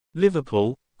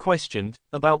Liverpool, questioned,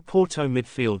 about Porto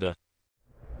midfielder.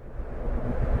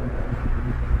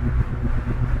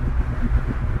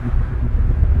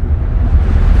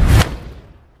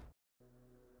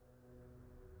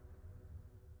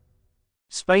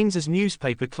 Spain's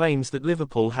newspaper claims that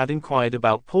Liverpool had inquired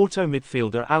about Porto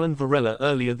midfielder Alan Varela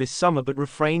earlier this summer but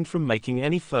refrained from making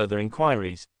any further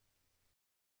inquiries.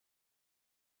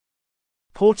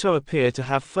 Porto appear to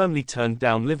have firmly turned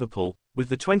down Liverpool, with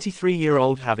the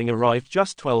 23-year-old having arrived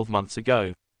just 12 months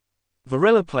ago.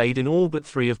 Varela played in all but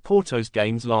 3 of Porto's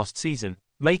games last season,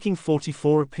 making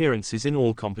 44 appearances in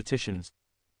all competitions.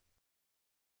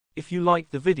 If you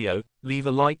liked the video, leave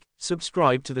a like,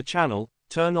 subscribe to the channel,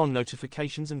 turn on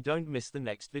notifications and don't miss the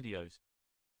next videos.